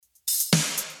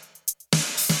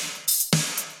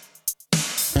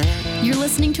You're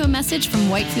listening to a message from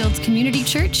Whitefields Community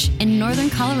Church in Northern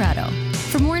Colorado.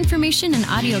 For more information and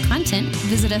audio content,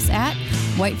 visit us at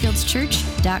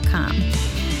whitefieldschurch.com.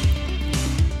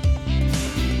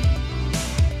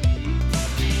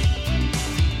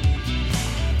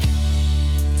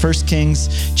 1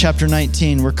 Kings chapter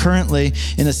 19. We're currently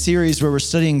in a series where we're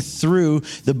studying through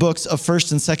the books of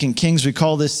 1st and 2nd Kings. We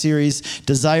call this series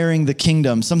Desiring the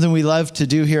Kingdom. Something we love to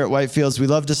do here at Whitefields. We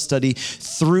love to study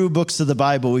through books of the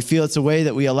Bible. We feel it's a way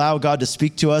that we allow God to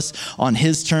speak to us on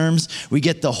His terms. We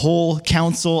get the whole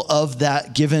counsel of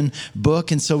that given book,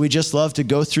 and so we just love to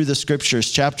go through the scriptures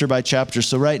chapter by chapter.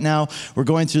 So right now, we're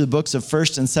going through the books of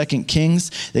 1st and 2nd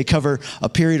Kings. They cover a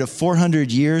period of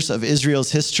 400 years of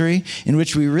Israel's history in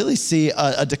which we really see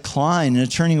a decline and a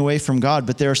turning away from God,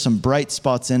 but there are some bright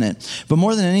spots in it. But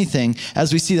more than anything,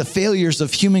 as we see the failures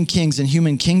of human kings and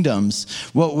human kingdoms,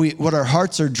 what our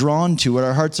hearts are drawn to, what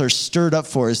our hearts are stirred up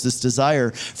for is this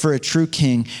desire for a true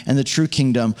king and the true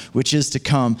kingdom, which is to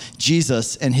come,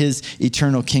 Jesus and His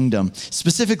eternal kingdom.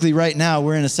 Specifically right now,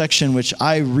 we're in a section which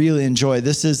I really enjoy.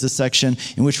 This is the section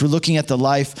in which we're looking at the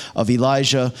life of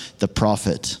Elijah the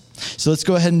prophet. So let's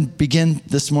go ahead and begin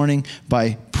this morning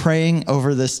by praying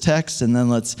over this text, and then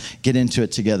let's get into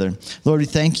it together. Lord, we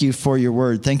thank you for your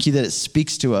word. Thank you that it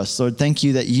speaks to us. Lord, thank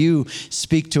you that you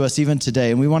speak to us even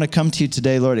today. And we want to come to you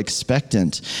today, Lord,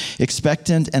 expectant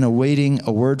and awaiting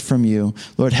a word from you.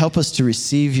 Lord, help us to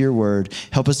receive your word.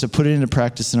 Help us to put it into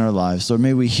practice in our lives. Lord,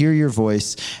 may we hear your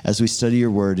voice as we study your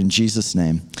word. In Jesus'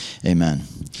 name, amen.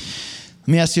 Let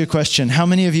me ask you a question. How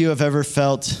many of you have ever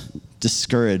felt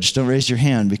discouraged? Don't raise your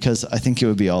hand, because I think it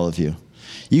would be all of you.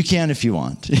 You can if you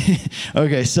want.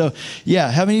 Okay, so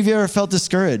yeah, how many of you ever felt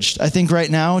discouraged? I think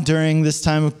right now during this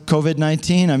time of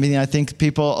COVID-19, I think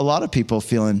a lot of people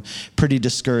feeling pretty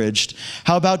discouraged.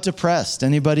 How about depressed?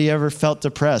 Anybody ever felt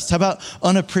depressed? How about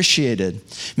unappreciated?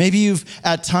 Maybe you've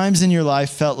at times in your life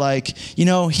felt like,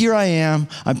 here I am,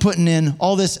 I'm putting in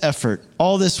all this effort,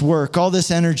 all this work, all this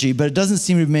energy, but it doesn't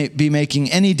seem to be making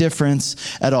any difference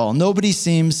at all. Nobody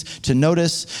seems to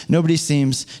notice. Nobody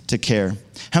seems to care.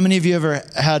 How many of you ever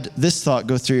had this thought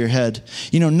go through your head?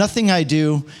 Nothing I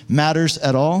do matters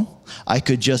at all. I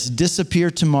could just disappear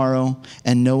tomorrow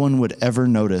and no one would ever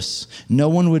notice. No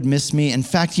one would miss me. In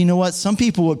fact, you know what? Some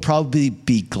people would probably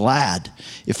be glad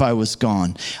if I was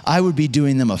gone. I would be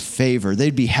doing them a favor.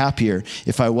 They'd be happier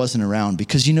if I wasn't around,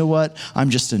 because you know what?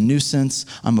 I'm just a nuisance.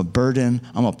 I'm a burden.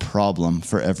 I'm a problem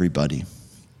for everybody.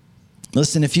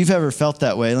 Listen, if you've ever felt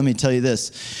that way, let me tell you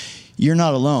this. You're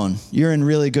not alone. You're in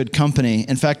really good company.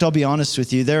 In fact, I'll be honest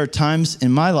with you. There are times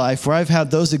in my life where I've had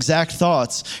those exact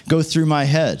thoughts go through my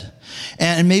head.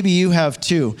 And maybe you have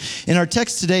too. In our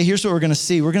text today, here's what we're going to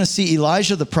see. We're going to see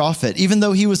Elijah the prophet. Even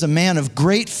though he was a man of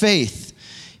great faith,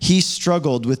 he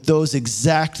struggled with those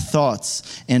exact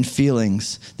thoughts and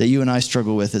feelings that you and I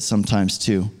struggle with at sometimes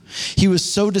too. He was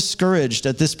so discouraged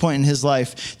at this point in his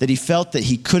life that he felt that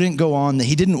he couldn't go on, that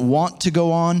he didn't want to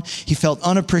go on. He felt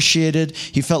unappreciated.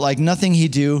 He felt like nothing he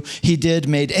did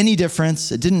made any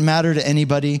difference. It didn't matter to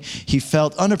anybody. He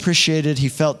felt unappreciated. He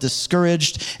felt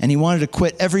discouraged, and he wanted to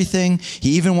quit everything.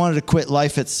 He even wanted to quit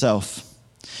life itself.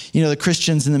 The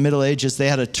Christians in the Middle Ages, they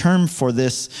had a term for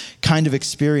this kind of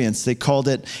experience. They called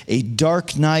it a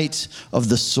dark night of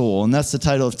the soul. And that's the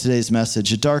title of today's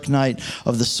message, a dark night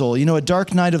of the soul. A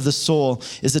dark night of the soul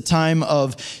is a time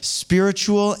of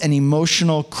spiritual and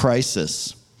emotional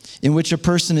crisis in which a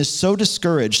person is so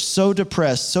discouraged, so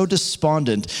depressed, so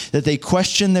despondent that they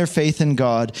question their faith in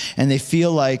God and they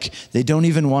feel like they don't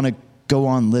even want to go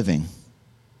on living.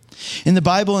 In the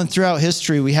Bible and throughout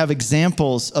history, we have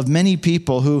examples of many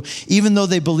people who, even though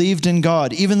they believed in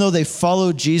God, even though they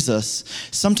followed Jesus,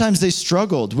 sometimes they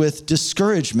struggled with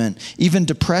discouragement, even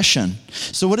depression.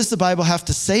 So what does the Bible have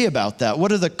to say about that?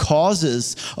 What are the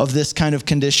causes of this kind of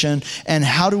condition, and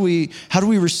how do we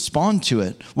respond to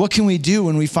it? What can we do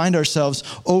when we find ourselves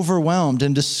overwhelmed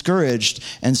and discouraged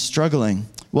and struggling?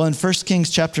 Well, in 1 Kings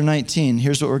chapter 19,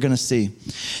 here's what we're going to see.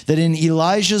 That in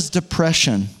Elijah's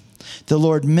depression, the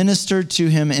Lord ministered to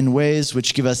him in ways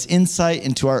which give us insight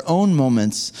into our own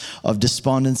moments of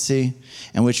despondency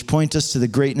and which point us to the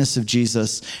greatness of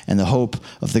Jesus and the hope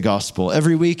of the gospel.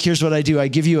 Every week, here's what I do. I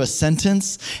give you a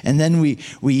sentence, and then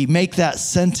we make that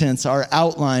sentence our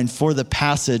outline for the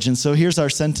passage. And so here's our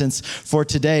sentence for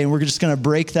today, and we're just going to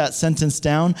break that sentence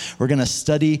down. We're going to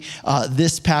study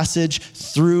this passage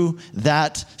through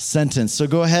that sentence. So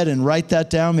go ahead and write that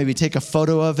down. Maybe take a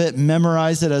photo of it,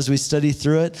 memorize it as we study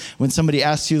through it. When somebody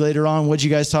asks you later on, what'd you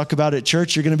guys talk about at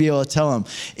church? You're going to be able to tell them.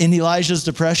 In Elijah's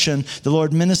depression, the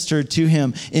Lord ministered to to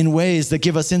him in ways that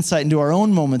give us insight into our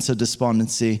own moments of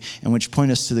despondency and which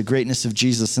point us to the greatness of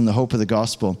Jesus and the hope of the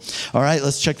gospel. All right,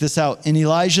 let's check this out. In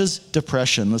Elijah's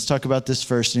depression, let's talk about this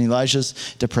first. In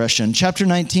Elijah's depression, chapter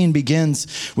 19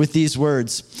 begins with these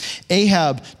words.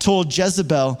 Ahab told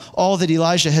Jezebel all that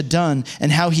Elijah had done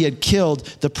and how he had killed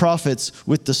the prophets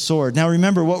with the sword. Now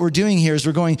remember, what we're doing here is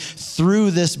we're going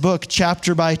through this book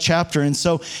chapter by chapter. And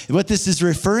so what this is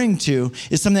referring to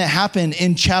is something that happened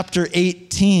in chapter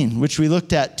 18, which we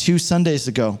looked at 2 Sundays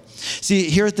ago. See,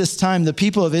 here at this time, the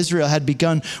people of Israel had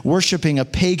begun worshiping a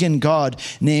pagan god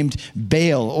named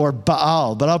Baal or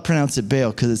Baal, but I'll pronounce it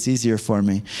Baal because it's easier for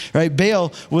me. Right?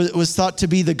 Baal was thought to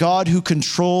be the god who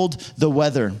controlled the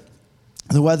weather.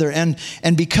 And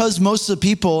because most of the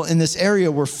people in this area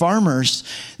were farmers,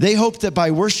 they hoped that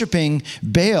by worshiping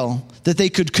Baal, that they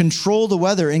could control the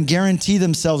weather and guarantee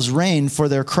themselves rain for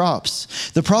their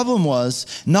crops. The problem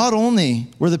was, not only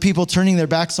were the people turning their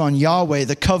backs on Yahweh,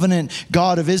 the covenant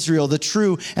God of Israel, the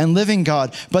true and living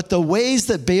God, but the ways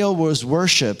that Baal was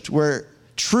worshipped were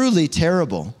truly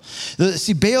terrible.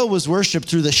 See, Baal was worshipped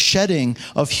through the shedding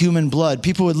of human blood.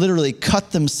 People would literally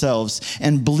cut themselves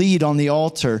and bleed on the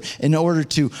altar in order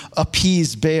to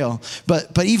appease Baal.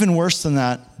 But even worse than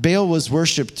that, Baal was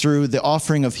worshipped through the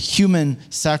offering of human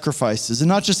sacrifices, and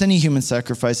not just any human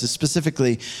sacrifices,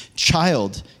 specifically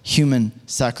child human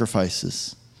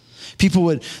sacrifices. People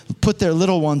would put their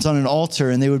little ones on an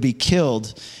altar and they would be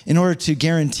killed in order to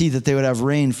guarantee that they would have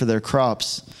rain for their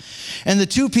crops. And the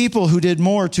two people who did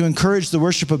more to encourage the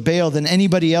worship of Baal than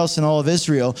anybody else in all of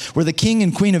Israel were the king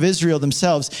and queen of Israel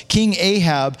themselves, King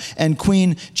Ahab and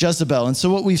Queen Jezebel. And so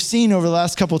what we've seen over the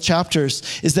last couple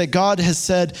chapters is that God has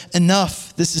said,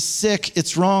 enough, this is sick,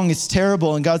 it's wrong, it's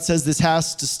terrible, and God says this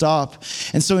has to stop.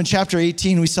 And so in chapter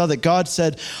 18, we saw that God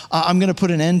said, I'm going to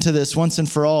put an end to this once and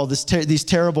for all, these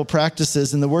terrible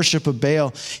practices and the worship of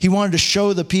Baal. He wanted to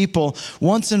show the people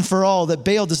once and for all that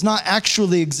Baal does not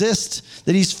actually exist,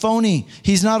 that he's phony.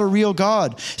 He's not a real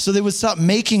God. So they would stop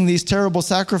making these terrible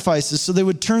sacrifices. So they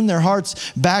would turn their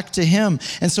hearts back to him.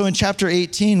 And so in chapter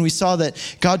 18, we saw that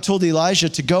God told Elijah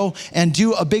to go and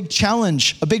do a big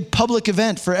challenge, a big public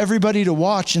event for everybody to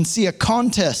watch and see, a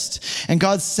contest. And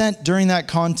God sent during that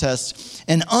contest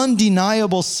an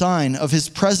undeniable sign of his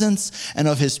presence and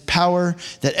of his power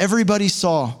that everybody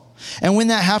saw. And when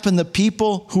that happened, the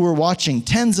people who were watching,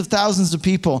 tens of thousands of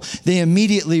people, they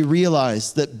immediately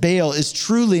realized that Baal is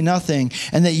truly nothing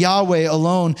and that Yahweh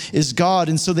alone is God.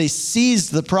 And so they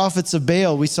seized the prophets of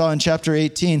Baal, we saw in chapter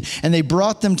 18, and they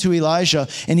brought them to Elijah.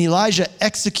 And Elijah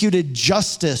executed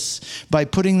justice by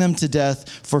putting them to death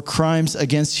for crimes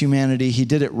against humanity. He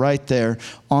did it right there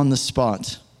on the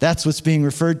spot. That's what's being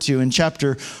referred to in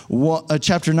chapter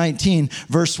 19,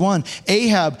 verse 1.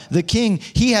 Ahab, the king,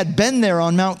 he had been there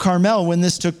on Mount Carmel when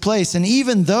this took place. And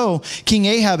even though King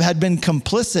Ahab had been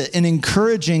complicit in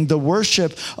encouraging the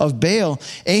worship of Baal,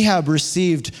 Ahab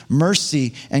received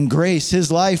mercy and grace.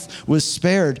 His life was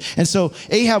spared. And so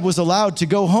Ahab was allowed to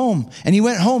go home. And he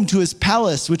went home to his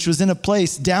palace, which was in a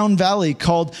place down valley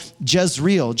called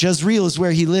Jezreel. Jezreel is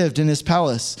where he lived, in his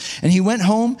palace. And he went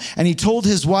home and he told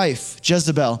his wife,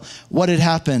 Jezebel, what had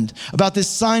happened, about this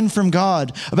sign from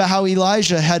God, about how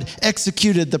Elijah had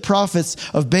executed the prophets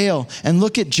of Baal. And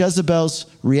look at Jezebel's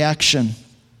reaction.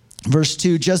 Verse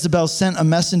 2, Jezebel sent a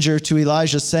messenger to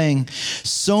Elijah saying,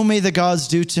 so may the gods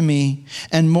do to me,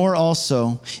 and more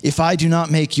also, if I do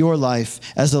not make your life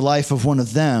as the life of one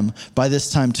of them by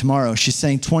this time tomorrow. She's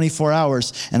saying 24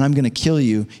 hours and I'm going to kill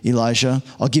you, Elijah.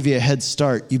 I'll give you a head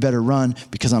start. You better run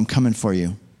because I'm coming for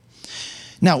you.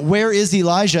 Now, where is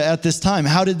Elijah at this time?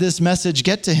 How did this message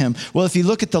get to him? Well, if you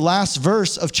look at the last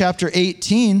verse of chapter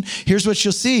 18, here's what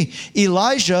you'll see.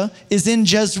 Elijah is in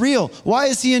Jezreel. Why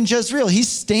is he in Jezreel? He's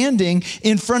standing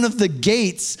in front of the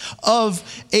gates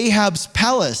of Ahab's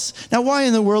palace. Now, why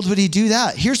in the world would he do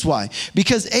that? Here's why.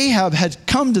 Because Ahab had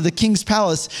come to the king's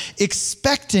palace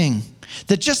expecting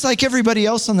that just like everybody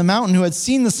else on the mountain who had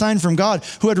seen the sign from God,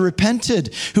 who had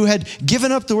repented, who had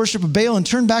given up the worship of Baal and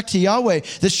turned back to Yahweh,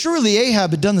 that surely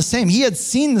Ahab had done the same. He had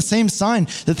seen the same sign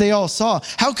that they all saw.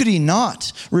 How could he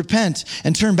not repent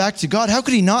and turn back to God? How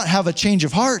could he not have a change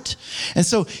of heart? And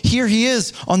so here he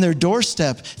is on their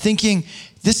doorstep thinking,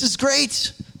 this is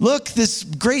great. Look, this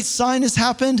great sign has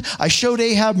happened. I showed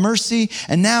Ahab mercy.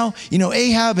 And now,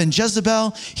 Ahab and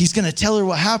Jezebel, he's going to tell her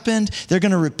what happened. They're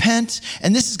going to repent.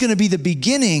 And this is going to be the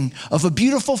beginning of a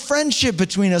beautiful friendship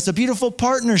between us, a beautiful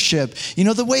partnership,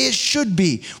 the way it should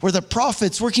be, where the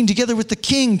prophets working together with the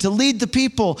king to lead the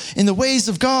people in the ways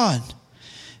of God.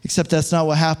 Except that's not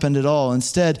what happened at all.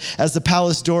 Instead, as the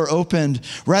palace door opened,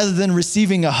 rather than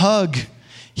receiving a hug,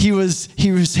 he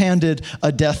was handed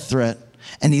a death threat.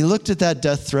 And he looked at that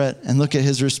death threat and look at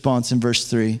his response in verse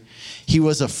 3. He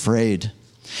was afraid.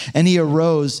 And he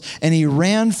arose and he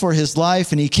ran for his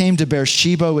life and he came to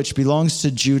Beersheba, which belongs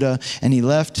to Judah, and he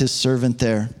left his servant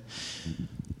there.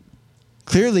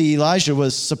 Clearly, Elijah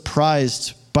was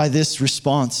surprised by this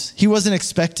response. He wasn't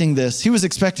expecting this. He was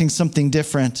expecting something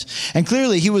different. And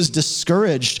clearly he was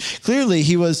discouraged. Clearly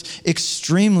he was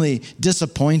extremely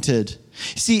disappointed.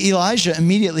 See, Elijah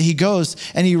immediately, he goes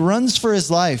and he runs for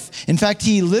his life. In fact,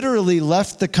 he literally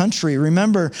left the country.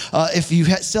 Remember, if you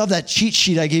still have that cheat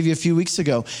sheet I gave you a few weeks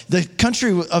ago, the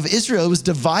country of Israel was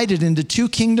divided into two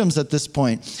kingdoms at this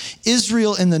point.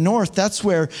 Israel in the north, that's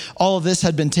where all of this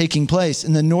had been taking place,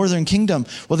 in the northern kingdom.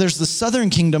 Well, there's the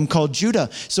southern kingdom called Judah.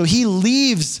 So he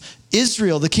leaves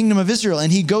Israel, the kingdom of Israel,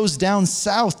 and he goes down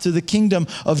south to the kingdom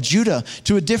of Judah,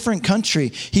 to a different country.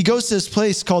 He goes to this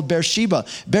place called Beersheba.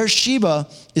 Beersheba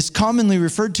is commonly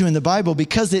referred to in the Bible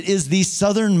because it is the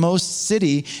southernmost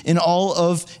city in all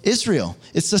of Israel.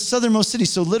 It's the southernmost city.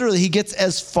 So literally he gets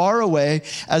as far away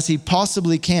as he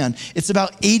possibly can. It's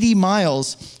about 80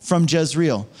 miles from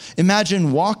Jezreel.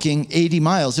 Imagine walking 80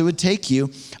 miles. It would take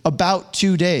you about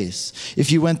 2 days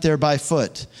if you went there by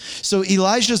foot. So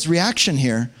Elijah's reaction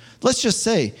here, let's just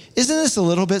say, isn't this a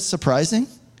little bit surprising?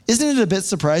 Isn't it a bit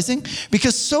surprising?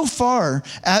 Because so far,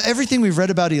 everything we've read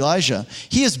about Elijah,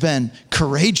 he has been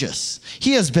courageous.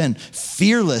 He has been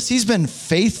fearless. He's been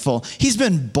faithful. He's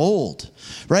been bold,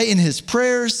 right? In his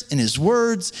prayers, in his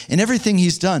words, in everything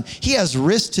he's done. He has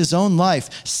risked his own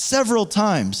life several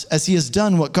times as he has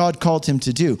done what God called him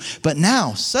to do. But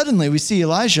now, suddenly, we see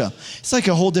Elijah. It's like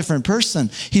a whole different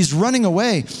person. He's running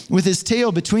away with his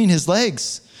tail between his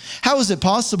legs. How is it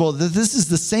possible that this is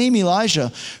the same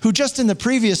Elijah who just in the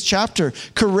previous chapter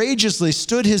courageously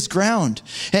stood his ground?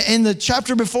 In the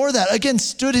chapter before that, again,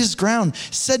 stood his ground,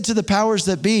 said to the powers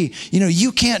that be,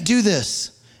 you can't do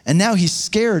this. And now he's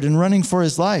scared and running for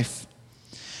his life.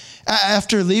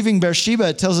 After leaving Beersheba,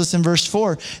 it tells us in verse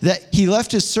 4 that he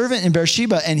left his servant in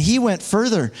Beersheba and he went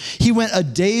further. He went a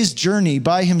day's journey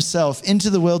by himself into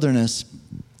the wilderness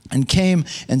and came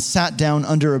and sat down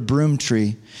under a broom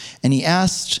tree. And he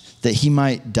asked that he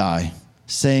might die,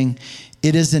 saying,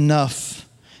 "It is enough.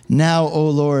 Now, O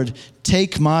Lord,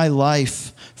 take my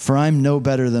life, for I'm no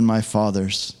better than my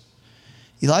fathers."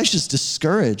 Elijah's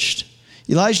discouraged.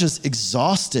 Elijah's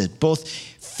exhausted, both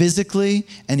physically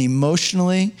and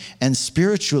emotionally and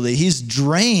spiritually. He's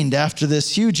drained after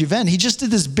this huge event. He just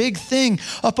did this big thing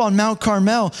up on Mount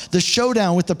Carmel, the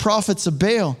showdown with the prophets of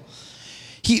Baal.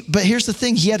 But here's the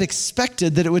thing, he had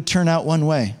expected that it would turn out one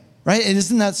way, right? And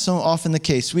isn't that so often the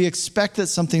case? We expect that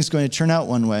something's going to turn out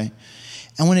one way.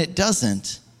 And when it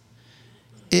doesn't,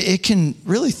 it can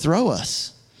really throw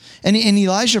us. And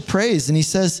Elijah prays and he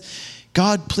says,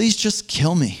 "God, please just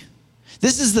kill me."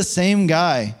 This is the same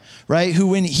guy, right, who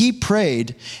when he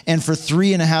prayed and for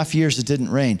 3.5 years it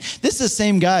didn't rain. This is the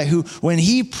same guy who when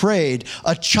he prayed,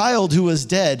 a child who was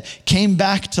dead came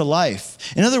back to life.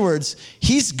 In other words,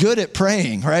 he's good at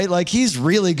praying, right? Like he's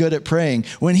really good at praying.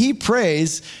 When he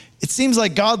prays, it seems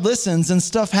like God listens and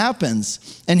stuff happens.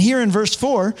 And here in verse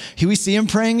 4, we see him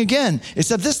praying again,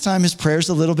 except this time his prayer's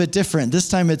a little bit different. This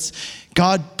time it's,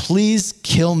 "God, please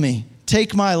kill me.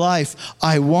 Take my life.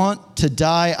 I want to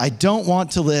die. I don't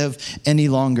want to live any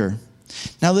longer."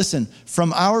 Now listen,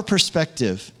 from our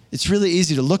perspective, it's really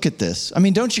easy to look at this. I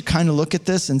mean, don't you kind of look at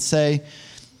this and say,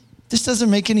 this doesn't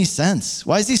make any sense.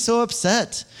 Why is he so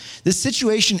upset? This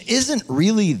situation isn't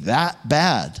really that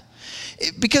bad.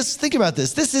 Because think about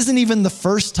this. This isn't even the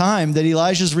first time that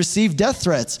Elijah's received death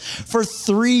threats. For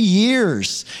 3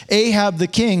 years, Ahab the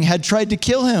king had tried to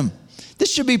kill him.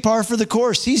 This should be par for the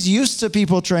course. He's used to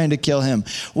people trying to kill him.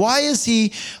 Why is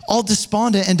he all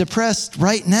despondent and depressed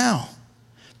right now?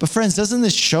 But friends, doesn't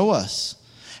this show us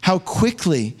how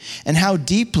quickly and how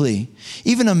deeply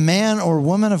even a man or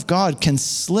woman of God can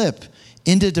slip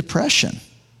into depression?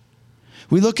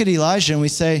 We look at Elijah and we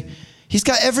say, he's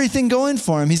got everything going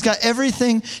for him. He's got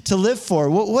everything to live for.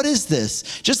 What is this?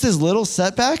 Just this little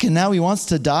setback and now he wants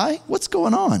to die? What's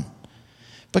going on?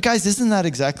 But guys, isn't that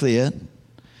exactly it?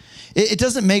 It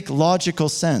doesn't make logical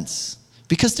sense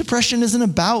because depression isn't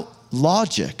about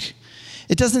logic.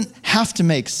 It doesn't have to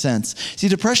make sense. See,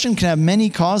 depression can have many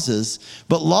causes,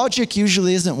 but logic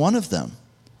usually isn't one of them,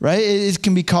 right? It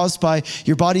can be caused by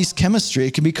your body's chemistry.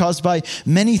 It can be caused by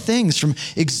many things, from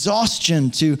exhaustion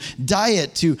to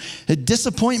diet to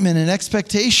disappointment and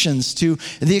expectations to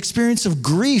the experience of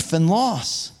grief and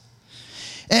loss.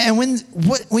 And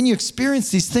when you experience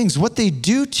these things, what they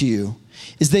do to you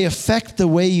is they affect the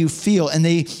way you feel, and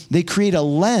they create a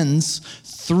lens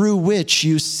through which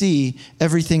you see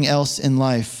everything else in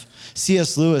life.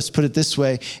 C.S. Lewis put it this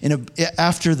way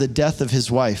after the death of his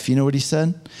wife. You know what he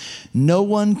said? No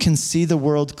one can see the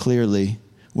world clearly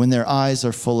when their eyes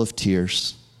are full of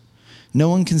tears. No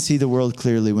one can see the world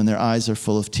clearly when their eyes are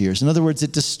full of tears. In other words,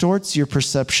 it distorts your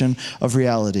perception of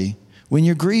reality when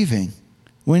you're grieving,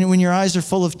 when your eyes are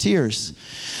full of tears.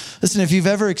 Listen, if you've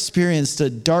ever experienced a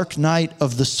dark night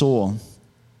of the soul,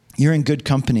 you're in good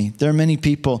company. There are many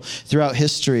people throughout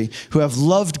history who have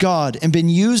loved God and been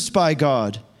used by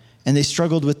God, and they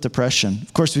struggled with depression.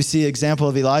 Of course, we see an example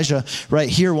of Elijah right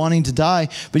here wanting to die,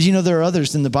 but there are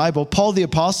others in the Bible. Paul the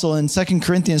Apostle in 2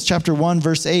 Corinthians chapter 1,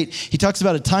 verse 8, he talks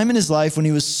about a time in his life when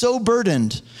he was so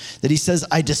burdened that he says,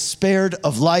 I despaired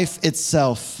of life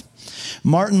itself.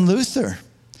 Martin Luther,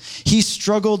 he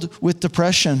struggled with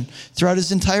depression throughout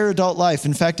his entire adult life.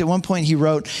 In fact, at one point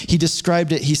he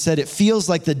described it, he said, it feels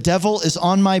like the devil is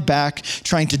on my back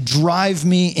trying to drive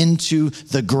me into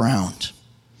the ground.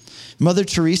 Mother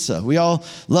Teresa, we all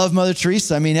love Mother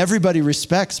Teresa. I mean, everybody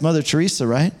respects Mother Teresa,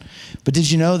 right? But did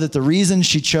you know that the reason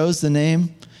she chose the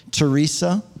name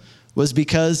Teresa was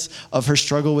because of her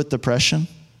struggle with depression?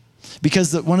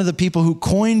 Because one of the people who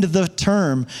coined the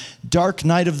term dark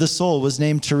night of the soul was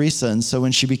named Teresa. And so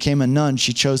when she became a nun,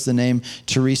 she chose the name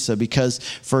Teresa because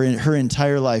for her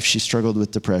entire life, she struggled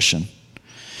with depression.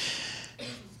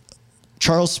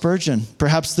 Charles Spurgeon,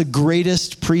 perhaps the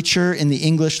greatest preacher in the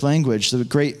English language, the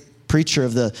great preacher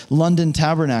of the London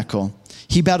Tabernacle,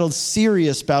 he battled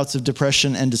serious bouts of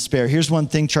depression and despair. Here's one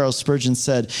thing Charles Spurgeon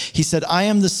said. He said, I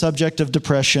am the subject of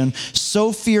depression,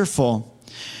 so fearful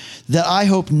that I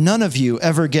hope none of you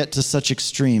ever get to such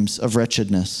extremes of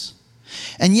wretchedness.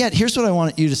 And yet, here's what I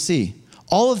want you to see.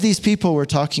 All of these people we're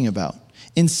talking about,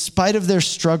 in spite of their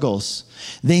struggles,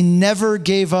 they never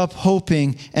gave up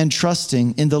hoping and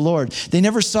trusting in the Lord. They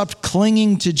never stopped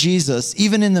clinging to Jesus,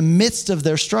 even in the midst of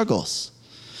their struggles.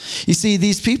 You see,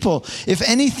 these people, if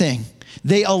anything,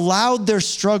 they allowed their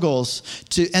struggles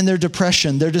and their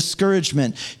depression, their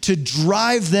discouragement, to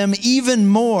drive them even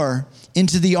more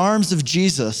into the arms of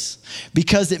Jesus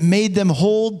because it made them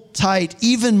hold tight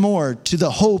even more to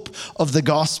the hope of the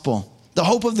gospel. The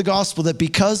hope of the gospel that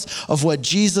because of what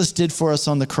Jesus did for us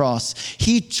on the cross,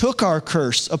 he took our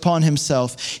curse upon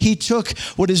himself. He took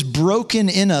what is broken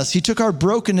in us. He took our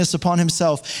brokenness upon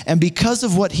himself. And because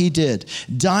of what he did,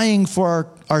 dying for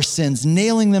our sins,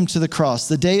 nailing them to the cross,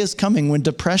 the day is coming when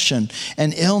depression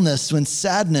and illness, when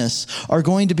sadness are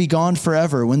going to be gone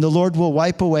forever, when the Lord will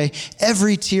wipe away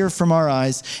every tear from our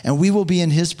eyes, and we will be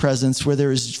in his presence where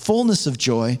there is fullness of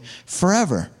joy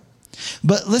forever.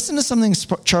 But listen to something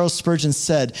Charles Spurgeon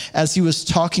said as he was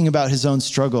talking about his own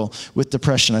struggle with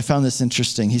depression. I found this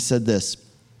interesting. He said this,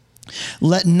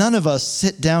 let none of us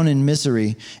sit down in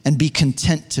misery and be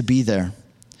content to be there.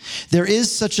 There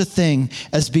is such a thing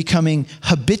as becoming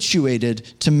habituated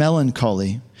to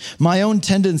melancholy. My own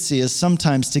tendency is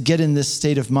sometimes to get in this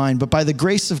state of mind, but by the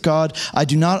grace of God, I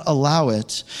do not allow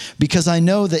it, because I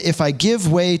know that if I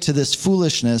give way to this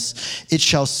foolishness, it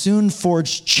shall soon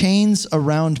forge chains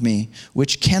around me,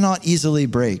 which cannot easily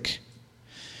break.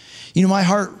 You know, my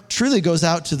heart truly goes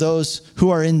out to those who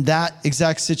are in that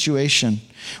exact situation,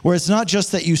 where it's not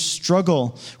just that you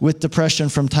struggle with depression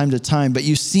from time to time, but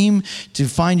you seem to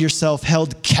find yourself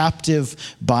held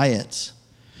captive by it.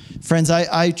 Friends,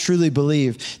 I truly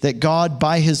believe that God,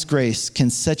 by his grace, can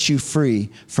set you free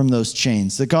from those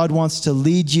chains. That God wants to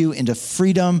lead you into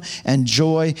freedom and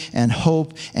joy and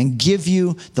hope and give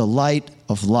you the light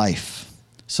of life.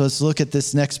 So let's look at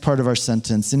this next part of our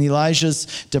sentence. In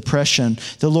Elijah's depression,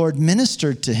 the Lord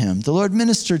ministered to him. The Lord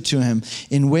ministered to him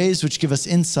in ways which give us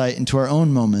insight into our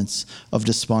own moments of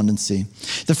despondency.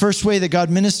 The first way that God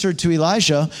ministered to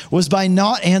Elijah was by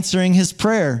not answering his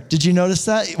prayer. Did you notice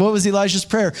that? What was Elijah's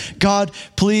prayer? God,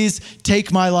 please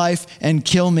take my life and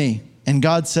kill me. And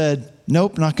God said,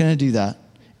 nope, not going to do that.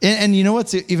 And you know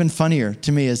what's even funnier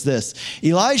to me is this.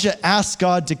 Elijah asked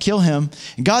God to kill him.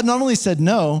 And God not only said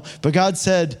no, but God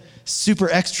said super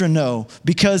extra no.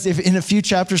 Because if in a few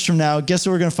chapters from now, guess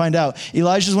what we're going to find out?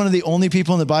 Elijah's one of the only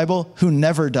people in the Bible who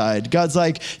never died. God's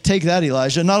like, take that,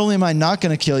 Elijah. Not only am I not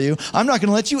going to kill you, I'm not going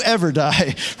to let you ever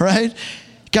die, right?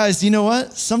 Guys, you know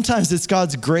what? Sometimes it's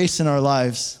God's grace in our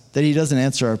lives that he doesn't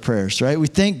answer our prayers, right? We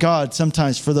thank God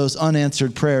sometimes for those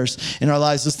unanswered prayers in our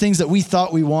lives, those things that we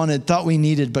thought we wanted, thought we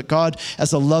needed, but God,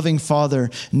 as a loving father,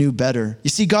 knew better. You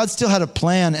see, God still had a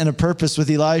plan and a purpose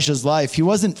with Elijah's life. He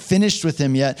wasn't finished with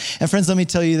him yet. And friends, let me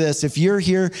tell you this. If you're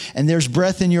here and there's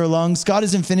breath in your lungs, God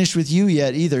isn't finished with you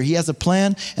yet either. He has a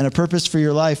plan and a purpose for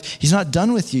your life. He's not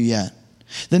done with you yet.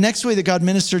 The next way that God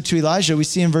ministered to Elijah, we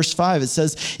see in verse 5, it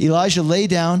says, Elijah lay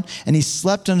down and he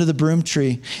slept under the broom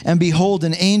tree. And behold,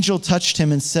 an angel touched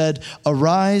him and said,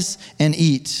 arise and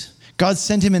eat. God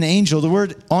sent him an angel. The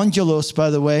word angelos,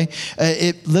 by the way,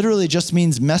 it literally just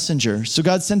means messenger. So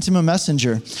God sent him a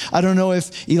messenger. I don't know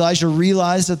if Elijah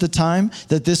realized at the time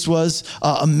that this was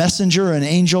a messenger, an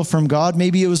angel from God.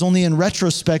 Maybe it was only in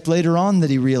retrospect later on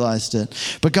that he realized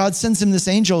it. But God sends him this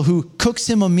angel who cooks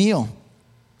him a meal.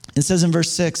 It says in verse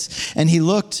 6, and he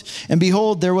looked, and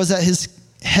behold, there was at his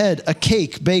head a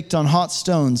cake baked on hot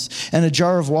stones and a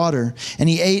jar of water. And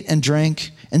he ate and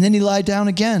drank, and then he lied down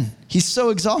again. He's so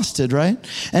exhausted, right?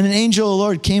 And an angel of the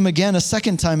Lord came again a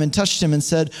second time and touched him and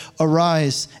said,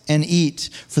 arise and eat,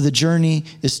 for the journey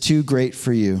is too great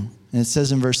for you. And it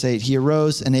says in verse 8, he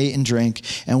arose and ate and drank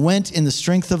and went in the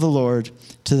strength of the Lord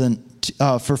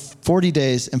for 40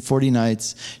 days and 40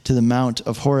 nights to the mount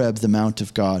of Horeb, the mount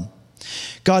of God.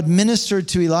 God ministered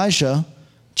to Elijah,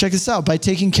 check this out, by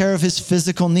taking care of his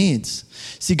physical needs.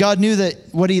 See, God knew that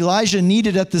what Elijah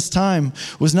needed at this time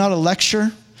was not a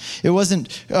lecture. It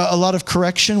wasn't a lot of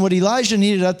correction. What Elijah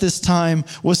needed at this time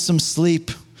was some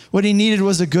sleep. What he needed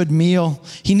was a good meal.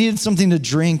 He needed something to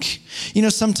drink. You know,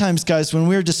 sometimes, guys, when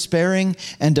we're despairing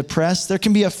and depressed, there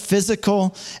can be a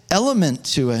physical element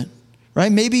to it,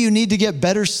 right? Maybe you need to get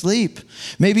better sleep.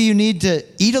 Maybe you need to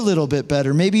eat a little bit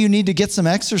better. Maybe you need to get some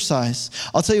exercise.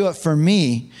 I'll tell you what, for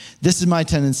me, this is my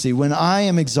tendency. When I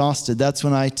am exhausted, that's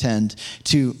when I tend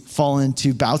to fall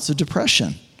into bouts of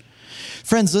depression.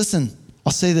 Friends, listen.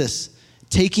 I'll say this,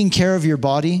 taking care of your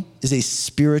body is a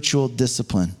spiritual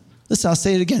discipline. Listen, I'll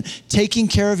say it again. Taking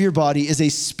care of your body is a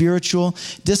spiritual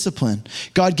discipline.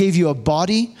 God gave you a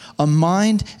body, a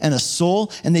mind, and a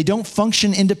soul, and they don't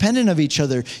function independent of each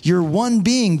other. You're one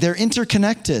being. They're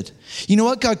interconnected. You know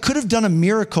what? God could have done a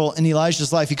miracle in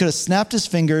Elijah's life. He could have snapped his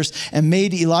fingers and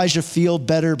made Elijah feel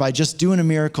better by just doing a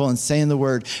miracle and saying the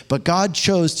word. But God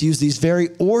chose to use these very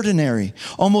ordinary,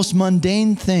 almost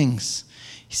mundane things.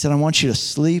 He said, I want you to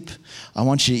sleep. I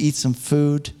want you to eat some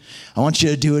food. I want you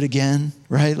to do it again,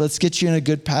 right? Let's get you in a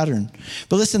good pattern.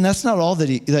 But listen, that's not all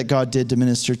that God did to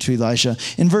minister to Elijah.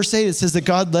 In verse 8, it says that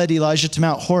God led Elijah to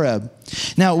Mount Horeb.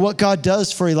 Now, what God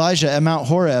does for Elijah at Mount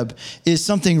Horeb is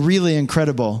something really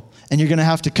incredible. And you're going to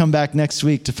have to come back next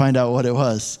week to find out what it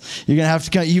was. You're going to have to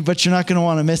come, but you're not going to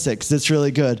want to miss it because it's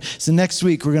really good. So next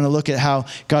week, we're going to look at how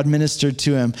God ministered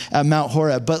to him at Mount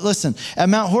Horeb. But listen, at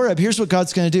Mount Horeb, here's what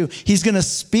God's going to do. He's going to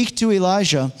speak to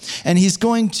Elijah, and he's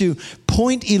going to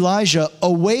point Elijah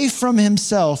away from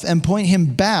himself and point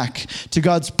him back to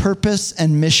God's purpose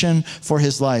and mission for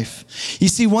his life. You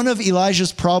see, one of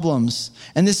Elijah's problems,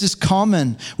 and this is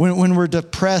common when we're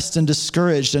depressed and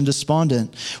discouraged and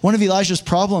despondent, one of Elijah's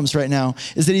problems right now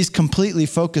is that he's completely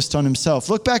focused on himself.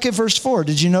 Look back at verse 4.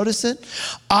 Did you notice it?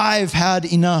 I've had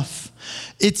enough.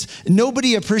 It's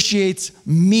nobody appreciates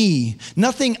me.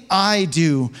 Nothing I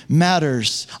do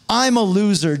matters. I'm a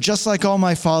loser, just like all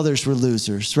my fathers were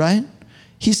losers, right?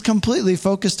 He's completely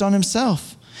focused on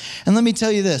himself. And let me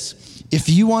tell you this. If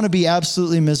you want to be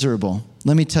absolutely miserable,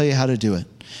 let me tell you how to do it.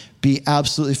 Be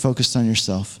absolutely focused on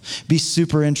yourself. Be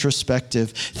super introspective.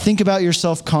 Think about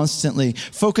yourself constantly.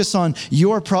 Focus on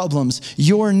your problems,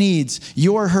 your needs,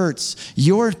 your hurts,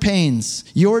 your pains,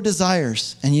 your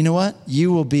desires. And you know what?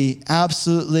 You will be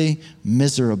absolutely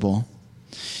miserable.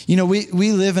 You know,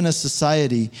 we live in a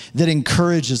society that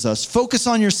encourages us. Focus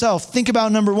on yourself. Think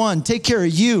about number one. Take care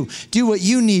of you. Do what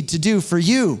you need to do for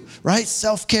you, right?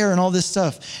 Self-care and all this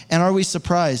stuff. And are we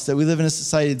surprised that we live in a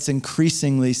society that's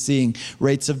increasingly seeing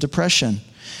rates of depression?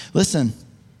 Listen,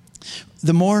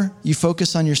 the more you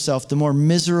focus on yourself, the more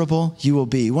miserable you will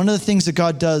be. One of the things that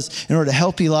God does in order to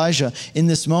help Elijah in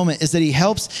this moment is that he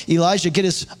helps Elijah get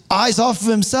his eyes off of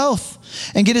himself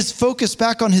and get his focus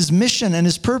back on his mission and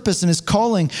his purpose and his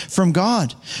calling from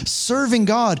God, serving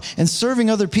God and serving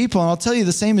other people. And I'll tell you,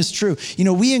 the same is true. You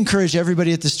know, we encourage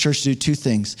everybody at this church to do two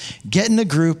things: get in a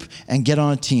group and get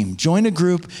on a team. Join a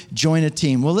group, join a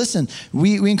team. Well, listen,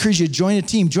 we encourage you to join a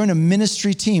team, join a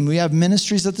ministry team. We have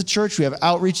ministries at the church, we have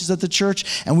outreaches at the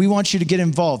church, and we want you to get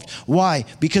involved. Why?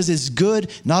 Because it's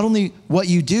good, not only what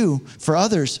you do for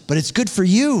others, but it's good for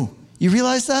you. You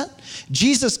realize that?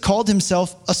 Jesus called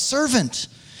himself a servant.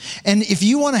 And if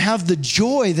you want to have the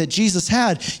joy that Jesus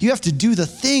had, you have to do the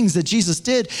things that Jesus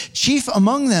did. Chief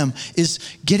among them is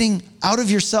getting out of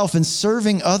yourself and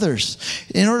serving others.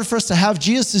 In order for us to have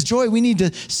Jesus' joy, we need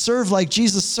to serve like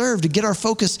Jesus served, to get our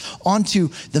focus onto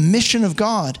the mission of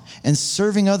God and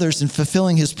serving others and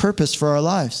fulfilling his purpose for our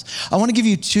lives. I want to give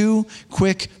you two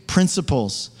quick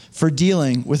principles for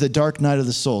dealing with a dark night of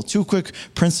the soul. Two quick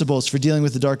principles for dealing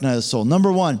with the dark night of the soul.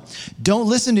 Number one, don't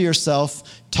listen to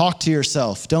yourself, talk to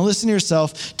yourself. Don't listen to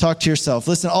yourself, talk to yourself.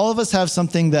 Listen, all of us have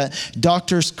something that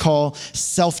doctors call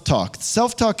self-talk.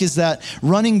 Self-talk is that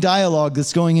running dialogue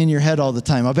that's going in your head all the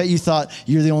time. I bet you thought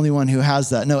you're the only one who has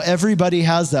that. No, everybody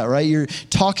has that, right? You're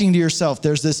talking to yourself.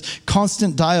 There's this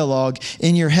constant dialogue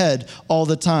in your head all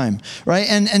the time, right?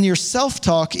 And your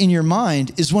self-talk in your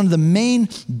mind is one of the main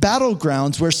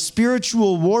battlegrounds where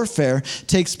spiritual warfare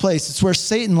takes place. It's where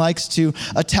Satan likes to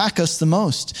attack us the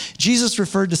most. Jesus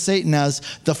referred to Satan as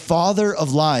the father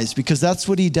of lies, because that's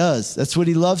what he does. That's what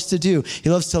he loves to do. He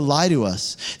loves to lie to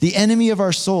us. The enemy of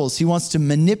our souls. He wants to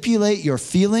manipulate your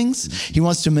feelings. He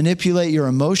wants to manipulate your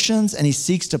emotions, and he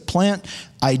seeks to plant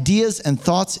ideas and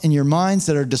thoughts in your minds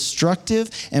that are destructive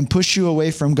and push you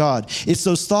away from God. It's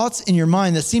those thoughts in your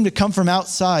mind that seem to come from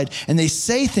outside, and they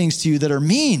say things to you that are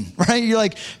mean, right? You're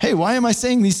like, hey, why am I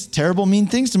saying these terrible, mean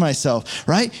things to myself,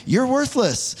 right? You're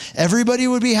worthless. Everybody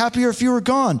would be happier if you were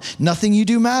gone. Nothing you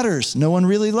do matters. No one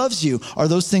really loves you. Are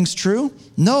those things true?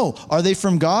 No. Are they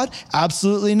from God?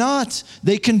 Absolutely not.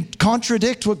 They can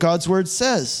contradict what God's word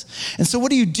says. And so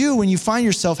what do you do when you find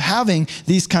yourself having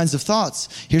these kinds of thoughts?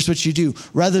 Here's what you do.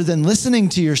 Rather than listening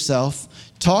to yourself,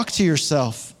 talk to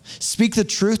yourself. Speak the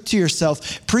truth to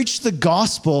yourself. Preach the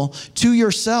gospel to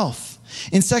yourself.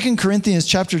 In 2 Corinthians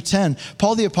chapter 10,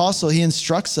 Paul the Apostle, he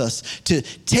instructs us to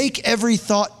take every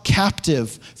thought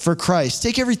captive for Christ.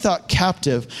 Take every thought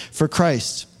captive for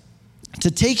Christ.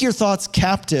 To take your thoughts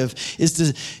captive is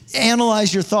to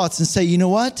analyze your thoughts and say, you know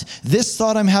what? This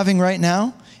thought I'm having right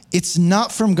now, it's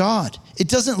not from God. It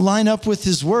doesn't line up with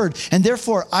his word, and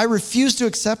therefore I refuse to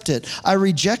accept it. I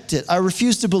reject it. I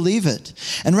refuse to believe it.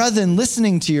 And rather than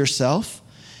listening to yourself,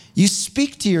 you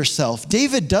speak to yourself.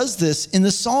 David does this in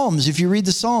the Psalms, if you read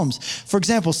the Psalms. For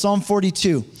example, Psalm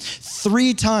 42.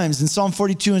 3 times in Psalm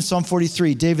 42 and Psalm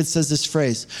 43, David says this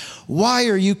phrase, "Why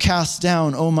are you cast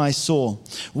down, O my soul?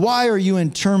 Why are you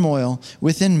in turmoil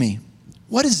within me?"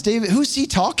 What is David? Who's he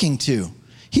talking to?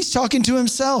 He's talking to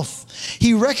himself.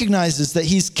 He recognizes that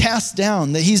he's cast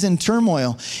down, that he's in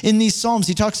turmoil. In these Psalms,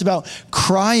 he talks about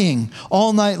crying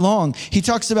all night long. He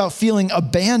talks about feeling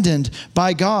abandoned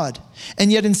by God.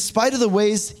 And yet, in spite of the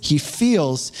ways he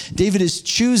feels, David is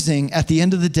choosing at the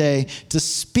end of the day to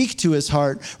speak to his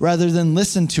heart rather than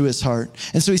listen to his heart.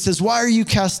 And so he says, "Why are you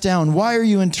cast down? Why are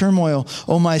you in turmoil,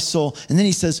 O my soul?" And then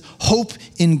he says, "Hope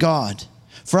in God.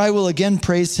 For I will again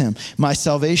praise him, my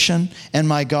salvation and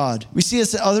my God." We see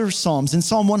this in other Psalms. In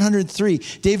Psalm 103,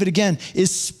 David again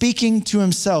is speaking to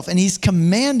himself, and he's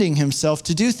commanding himself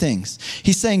to do things.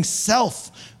 He's saying,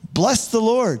 "Self, bless the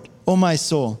Lord, O my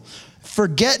soul.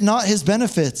 Forget not his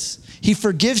benefits. He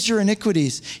forgives your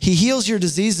iniquities. He heals your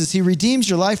diseases. He redeems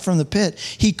your life from the pit.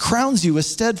 He crowns you with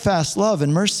steadfast love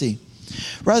and mercy."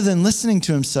 Rather than listening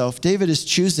to himself, David is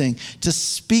choosing to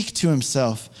speak to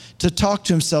himself, to talk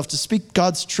to himself, to speak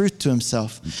God's truth to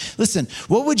himself. Listen,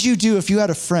 what would you do if you had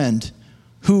a friend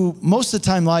who most of the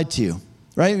time lied to you,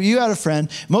 right? You had a friend,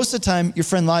 most of the time your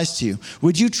friend lies to you.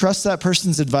 Would you trust that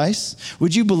person's advice?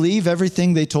 Would you believe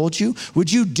everything they told you?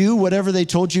 Would you do whatever they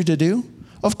told you to do?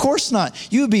 Of course not.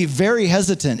 You would be very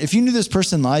hesitant. If you knew this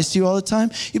person lies to you all the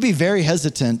time, you'd be very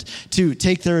hesitant to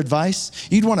take their advice.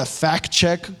 You'd want to fact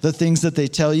check the things that they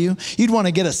tell you. You'd want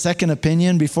to get a second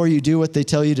opinion before you do what they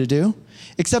tell you to do.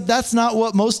 Except that's not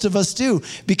what most of us do.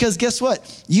 Because guess what?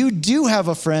 You do have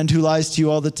a friend who lies to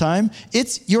you all the time.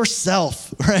 It's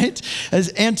yourself, right?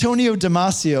 As Antonio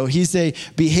Damasio, he's a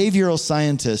behavioral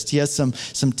scientist. He has some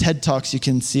TED Talks you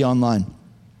can see online.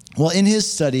 Well, in his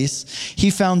studies, he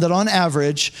found that on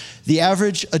average, the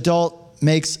average adult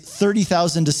makes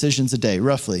 30,000 decisions a day,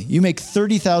 roughly. You make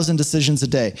 30,000 decisions a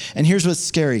day. And here's what's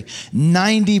scary.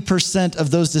 90%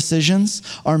 of those decisions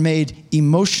are made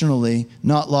emotionally,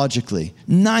 not logically.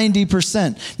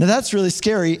 90%. Now that's really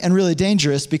scary and really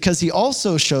dangerous, because he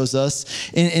also shows us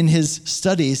in his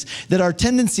studies that our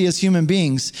tendency as human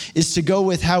beings is to go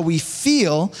with how we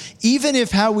feel, even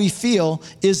if how we feel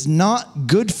is not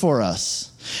good for us.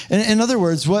 In other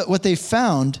words, what they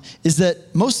found is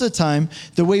that most of the time,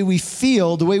 the way we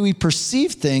feel, the way we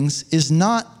perceive things is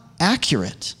not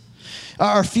accurate.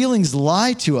 Our feelings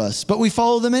lie to us, but we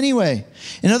follow them anyway.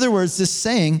 In other words, this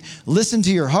saying, "Listen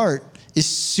to your heart," is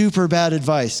super bad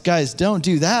advice. Guys, don't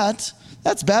do that.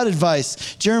 That's bad advice.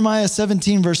 Jeremiah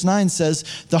 17 verse 9 says,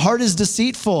 "The heart is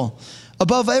deceitful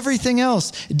above everything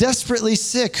else, desperately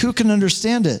sick. Who can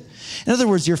understand it?" In other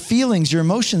words, your feelings, your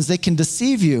emotions, they can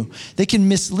deceive you. They can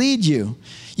mislead you.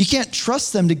 You can't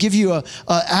trust them to give you an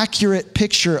accurate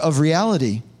picture of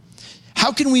reality.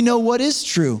 How can we know what is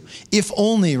true? If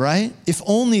only, right? If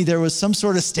only there was some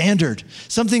sort of standard,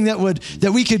 something that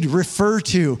we could refer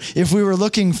to if we were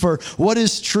looking for what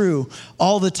is true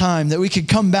all the time, that we could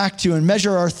come back to and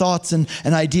measure our thoughts and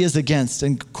ideas against.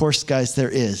 And of course, guys,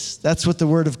 there is. That's what the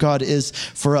Word of God is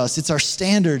for us. It's our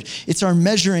standard. It's our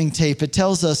measuring tape. It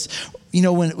tells us,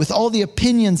 with all the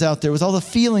opinions out there, with all the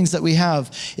feelings that we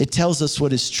have, it tells us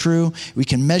what is true. We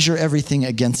can measure everything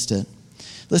against it.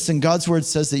 Listen, God's word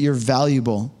says that you're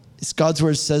valuable. God's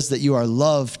word says that you are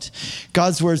loved.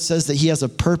 God's word says that he has a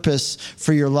purpose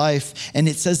for your life. And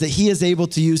it says that he is able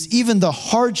to use even the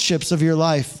hardships of your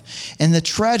life and the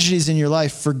tragedies in your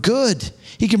life for good.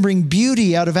 He can bring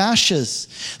beauty out of ashes.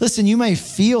 Listen, you may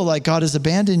feel like God has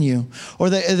abandoned you, or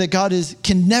that God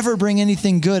can never bring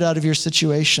anything good out of your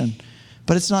situation,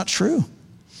 but it's not true.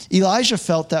 Elijah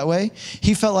felt that way.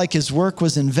 He felt like his work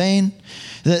was in vain,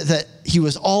 that he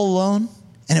was all alone.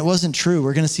 And it wasn't true.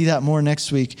 We're going to see that more next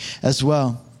week as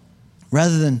well.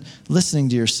 Rather than listening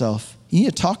to yourself, you need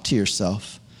to talk to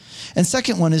yourself. And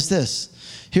second one is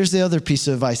this. Here's the other piece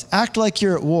of advice. Act like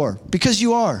you're at war, because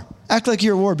you are. Act like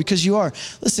you're at war, because you are.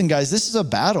 Listen, guys, this is a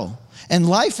battle. And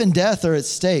life and death are at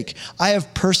stake. I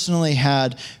have personally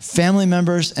had family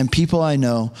members and people I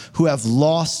know who have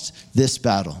lost this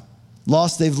battle.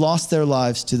 They've lost their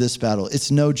lives to this battle.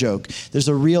 It's no joke. There's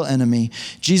a real enemy.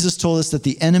 Jesus told us that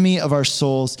the enemy of our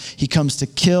souls, he comes to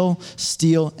kill,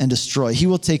 steal, and destroy. He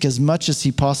will take as much as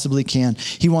he possibly can.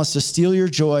 He wants to steal your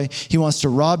joy. He wants to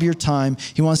rob your time.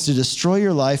 He wants to destroy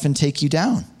your life and take you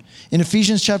down. In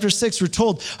Ephesians chapter 6, we're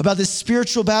told about this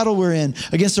spiritual battle we're in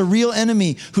against a real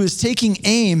enemy who is taking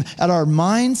aim at our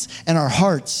minds and our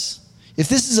hearts. If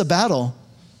this is a battle,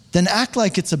 then act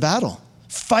like it's a battle.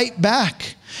 Fight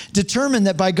back. Determine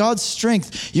that by God's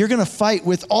strength, you're going to fight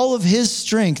with all of his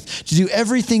strength to do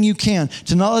everything you can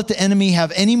to not let the enemy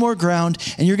have any more ground,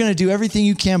 and you're going to do everything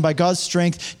you can by God's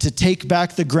strength to take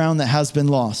back the ground that has been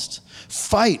lost.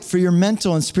 Fight for your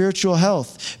mental and spiritual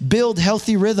health. Build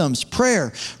healthy rhythms,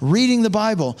 prayer, reading the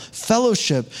Bible,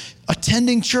 fellowship,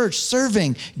 attending church,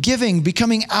 serving, giving,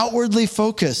 becoming outwardly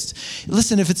focused.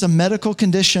 Listen, if it's a medical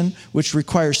condition which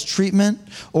requires treatment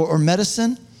or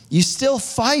medicine, you still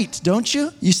fight, don't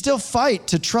you? You still fight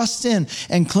to trust in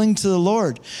and cling to the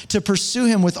Lord, to pursue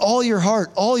him with all your heart,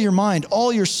 all your mind,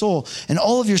 all your soul, and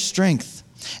all of your strength.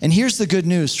 And here's the good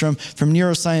news from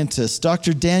neuroscientist,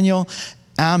 Dr. Daniel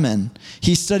Amen.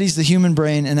 He studies the human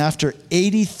brain, and after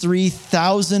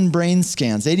 83,000 brain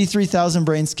scans, he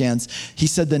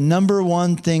said the number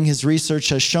one thing his research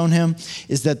has shown him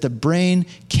is that the brain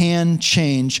can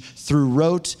change through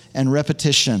rote and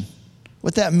repetition.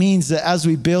 What that means is that as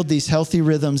we build these healthy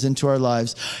rhythms into our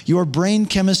lives, your brain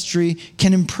chemistry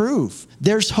can improve.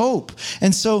 There's hope.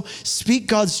 And so speak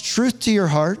God's truth to your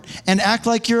heart and act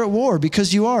like you're at war,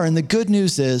 because you are. And the good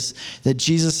news is that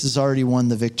Jesus has already won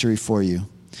the victory for you.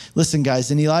 Listen, guys,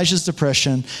 in Elijah's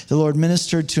depression, the Lord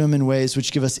ministered to him in ways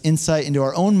which give us insight into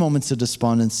our own moments of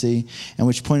despondency and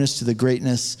which point us to the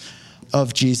greatness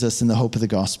of Jesus and the hope of the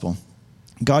gospel.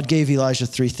 God gave Elijah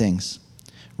three things: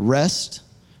 rest,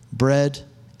 bread,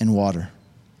 and water.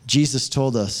 Jesus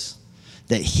told us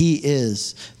that he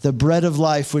is the bread of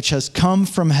life, which has come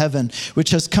from heaven, which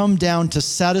has come down to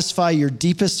satisfy your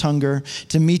deepest hunger,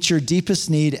 to meet your deepest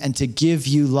need, and to give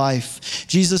you life.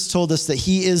 Jesus told us that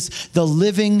he is the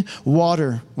living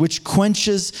water, which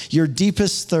quenches your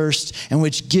deepest thirst and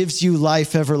which gives you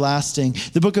life everlasting.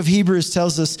 The book of Hebrews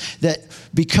tells us that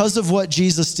because of what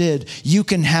Jesus did, you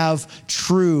can have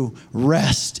true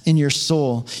rest in your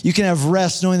soul. You can have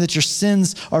rest knowing that your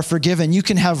sins are forgiven. You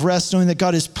can have rest knowing that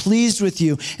God is pleased with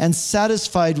you and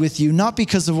satisfied with you, not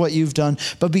because of what you've done,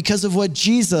 but because of what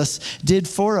Jesus did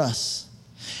for us.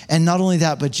 And not only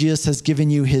that, but Jesus has given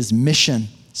you his mission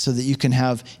so that you can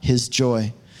have his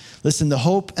joy. Listen, the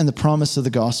hope and the promise of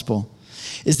the gospel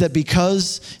is that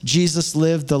because Jesus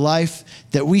lived the life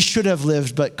that we should have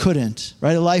lived but couldn't,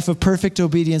 right? A life of perfect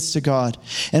obedience to God.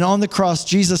 And on the cross,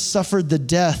 Jesus suffered the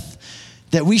death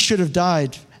that we should have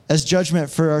died as judgment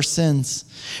for our sins.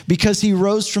 Because he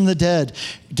rose from the dead,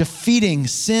 defeating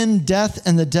sin, death,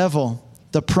 and the devil.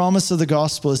 The promise of the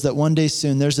gospel is that one day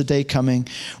soon, there's a day coming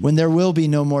when there will be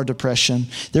no more depression.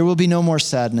 There will be no more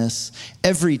sadness.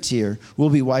 Every tear will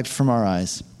be wiped from our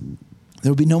eyes.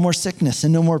 There will be no more sickness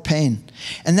and no more pain.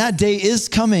 And that day is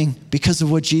coming because of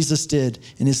what Jesus did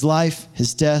in his life,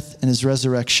 his death, and his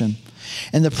resurrection.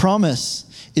 And the promise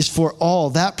is for all.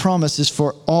 That promise is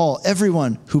for all,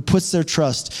 everyone who puts their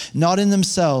trust, not in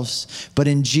themselves, but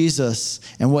in Jesus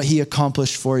and what he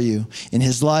accomplished for you in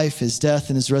his life, his death,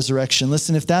 and his resurrection.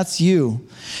 Listen, if that's you,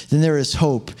 then there is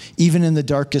hope, even in the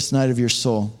darkest night of your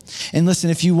soul. And listen,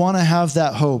 if you want to have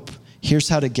that hope, Here's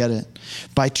how to get it: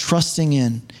 by trusting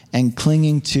in and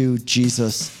clinging to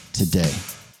Jesus today.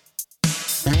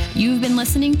 You've been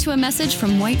listening to a message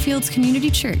from Whitefields Community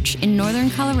Church in Northern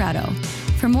Colorado.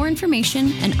 For more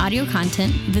information and audio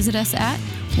content, visit us at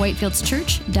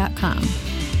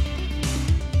whitefieldschurch.com.